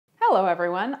Hello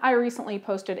everyone. I recently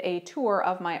posted a tour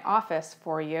of my office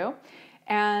for you,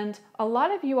 and a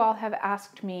lot of you all have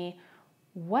asked me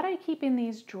what I keep in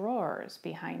these drawers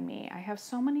behind me. I have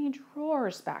so many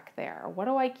drawers back there. What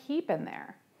do I keep in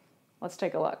there? Let's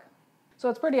take a look. So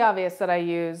it's pretty obvious that I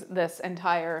use this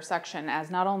entire section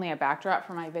as not only a backdrop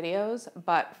for my videos,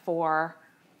 but for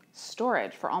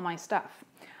storage for all my stuff.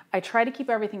 I try to keep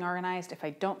everything organized. If I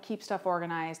don't keep stuff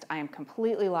organized, I am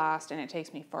completely lost and it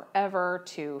takes me forever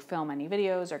to film any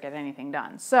videos or get anything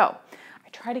done. So I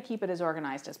try to keep it as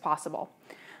organized as possible,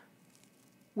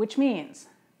 which means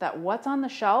that what's on the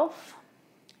shelf,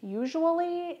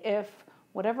 usually if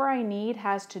whatever I need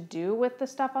has to do with the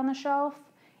stuff on the shelf,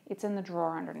 it's in the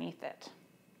drawer underneath it.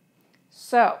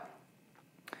 So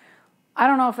I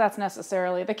don't know if that's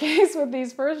necessarily the case with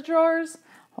these first drawers.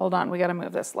 Hold on, we gotta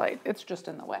move this light. It's just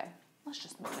in the way. Let's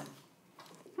just move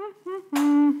it.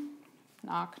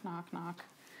 Knock, knock, knock.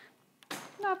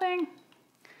 Nothing.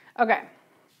 Okay,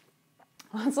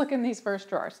 let's look in these first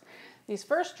drawers. These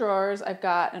first drawers, I've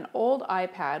got an old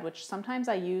iPad, which sometimes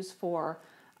I use for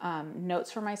notes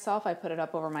for myself. I put it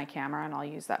up over my camera and I'll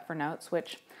use that for notes,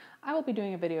 which I will be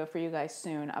doing a video for you guys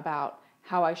soon about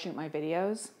how I shoot my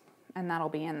videos, and that'll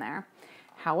be in there.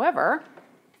 However,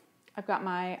 I've got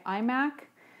my iMac,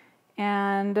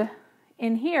 and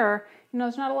in here, you know,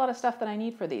 there's not a lot of stuff that I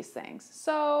need for these things.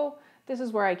 So this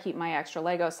is where I keep my extra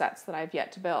Lego sets that I've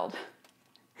yet to build.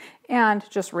 And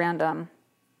just random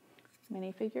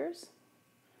minifigures.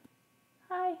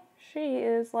 Hi, she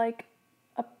is like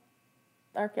a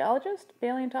archaeologist,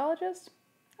 paleontologist.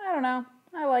 I don't know,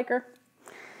 I like her.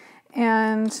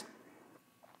 And so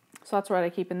that's what I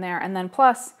keep in there. And then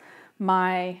plus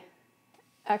my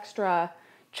extra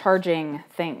charging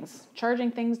things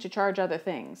to charge other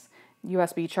things,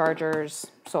 USB chargers,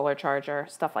 solar charger,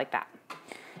 stuff like that.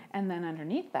 And then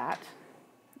underneath that,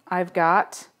 I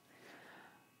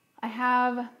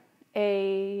have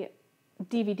a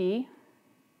DVD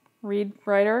read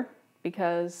writer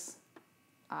because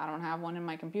I don't have one in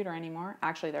my computer anymore.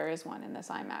 Actually, there is one in this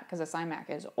iMac because this iMac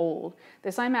is old.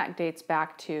 This iMac dates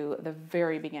back to the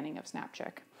very beginning of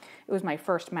Snapchat. It was my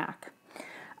first Mac.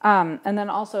 And then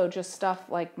also just stuff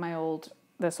like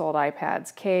this old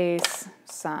iPad's case,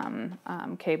 some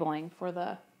cabling for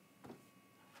the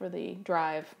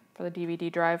drive, for the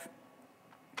DVD drive.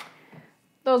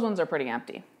 Those ones are pretty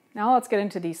empty. Now let's get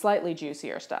into the slightly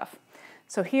juicier stuff.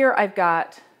 So here I've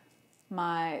got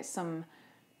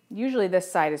usually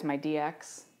this side is my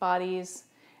DX bodies,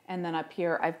 and then up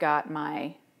here I've got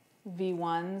my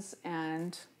V1s,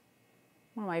 and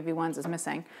one of my V1s is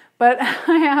missing, but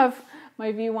I have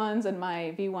my V1s and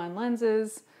my V1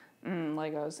 lenses,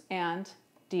 Legos, and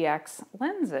DX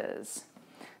lenses.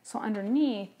 So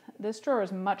underneath, this drawer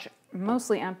is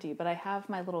mostly empty, but I have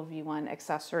my little V1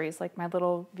 accessories, like my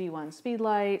little V1 speed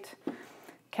light,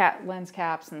 lens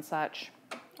caps and such,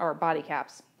 or body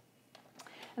caps.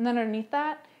 And then underneath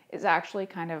that is actually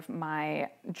kind of my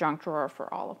junk drawer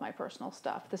for all of my personal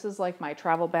stuff. This is like my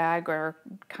travel bag or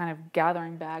kind of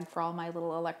gathering bag for all my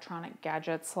little electronic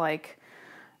gadgets, like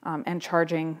and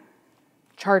charging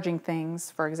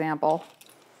things, for example,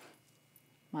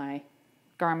 my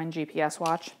Garmin GPS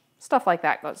watch, stuff like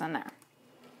that goes in there.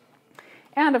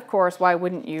 And of course, why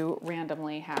wouldn't you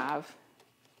randomly have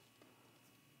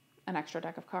an extra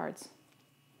deck of cards?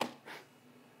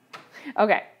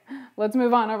 Okay, let's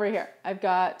move on over here. I've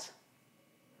got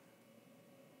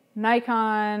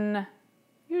Nikon,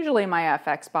 usually my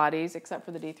FX bodies, except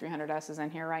for the D300S is in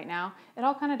here right now. It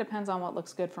all kind of depends on what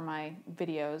looks good for my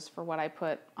videos, for what I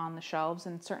put on the shelves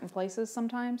in certain places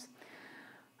sometimes.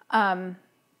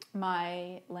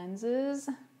 My lenses,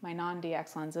 my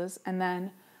non-DX lenses, and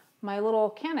then my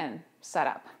little Canon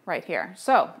setup right here.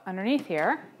 So underneath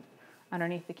here,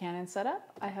 underneath the Canon setup,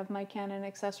 I have my Canon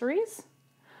accessories.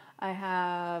 I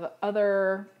have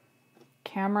other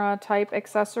camera type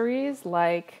accessories,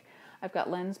 like I've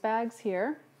got lens bags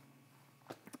here.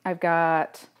 I've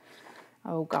got,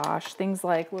 oh gosh, things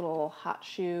like little hot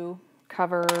shoe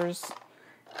covers,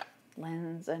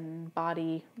 lens and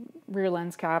body, rear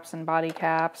lens caps and body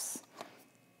caps,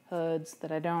 hoods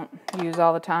that I don't use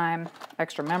all the time,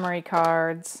 extra memory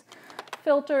cards,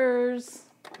 filters,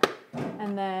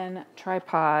 and then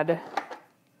tripod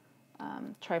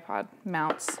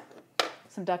mounts,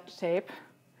 some duct tape,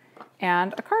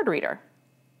 and a card reader.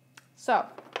 So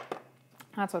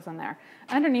that's what's in there.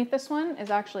 Underneath this one is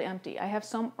actually empty. I have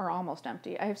almost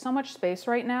empty. I have so much space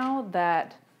right now,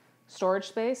 storage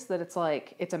space, that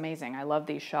it's amazing. I love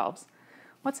these shelves.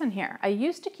 What's in here? I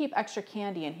used to keep extra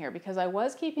candy in here because I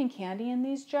was keeping candy in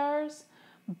these jars,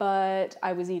 but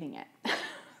I was eating it.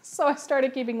 So I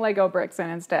started keeping Lego bricks in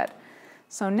instead.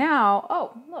 So now,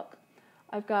 oh, look,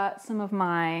 I've got some of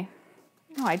my,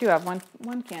 oh, I do have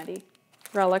one candy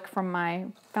relic from my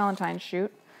Valentine's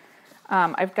shoot.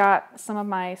 I've got some of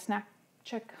my Snack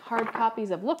Chick hard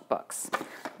copies of lookbooks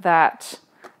that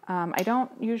I don't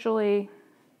usually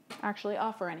actually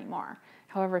offer anymore.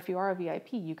 However, if you are a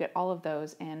VIP, you get all of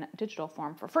those in digital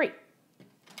form for free.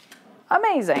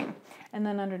 Amazing. And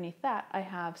then underneath that, I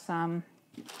have some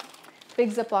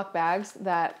big Ziploc bags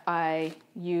that I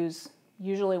use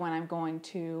usually when I'm going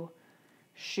to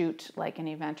shoot like an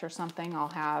event or something. I'll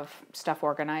have stuff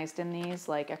organized in these,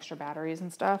 like extra batteries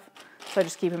and stuff. So I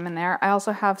just keep them in there. I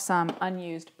also have some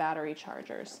unused battery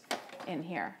chargers in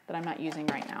here that I'm not using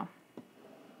right now,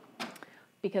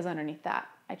 because underneath that,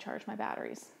 I charge my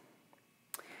batteries.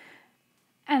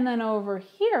 And then over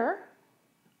here,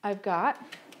 I've got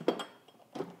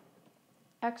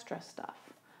extra stuff.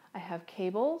 I have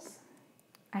cables.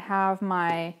 I have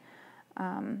my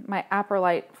my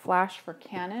Apperlite flash for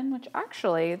Canon, which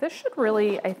actually this should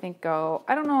really, I think, go.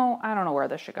 I don't know where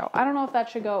this should go. I don't know if that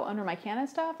should go under my Canon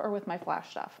stuff or with my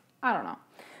flash stuff. I don't know.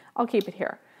 I'll keep it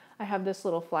here. I have this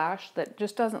little flash that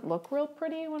just doesn't look real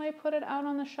pretty when I put it out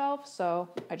on the shelf, so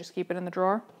I just keep it in the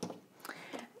drawer.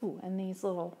 Ooh, and these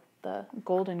little, the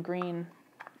gold and green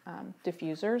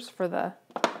diffusers for the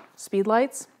speed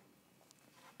lights.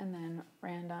 And then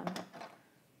random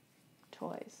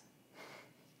toys.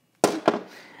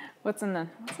 What's in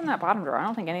that bottom drawer? I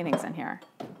don't think anything's in here.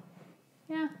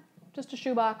 Yeah, just a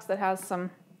shoebox that has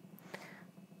some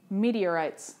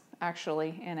meteorites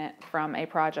actually in it from a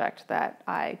project that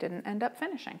I didn't end up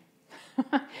finishing.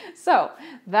 So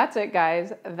that's it,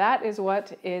 guys. That is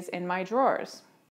what is in my drawers.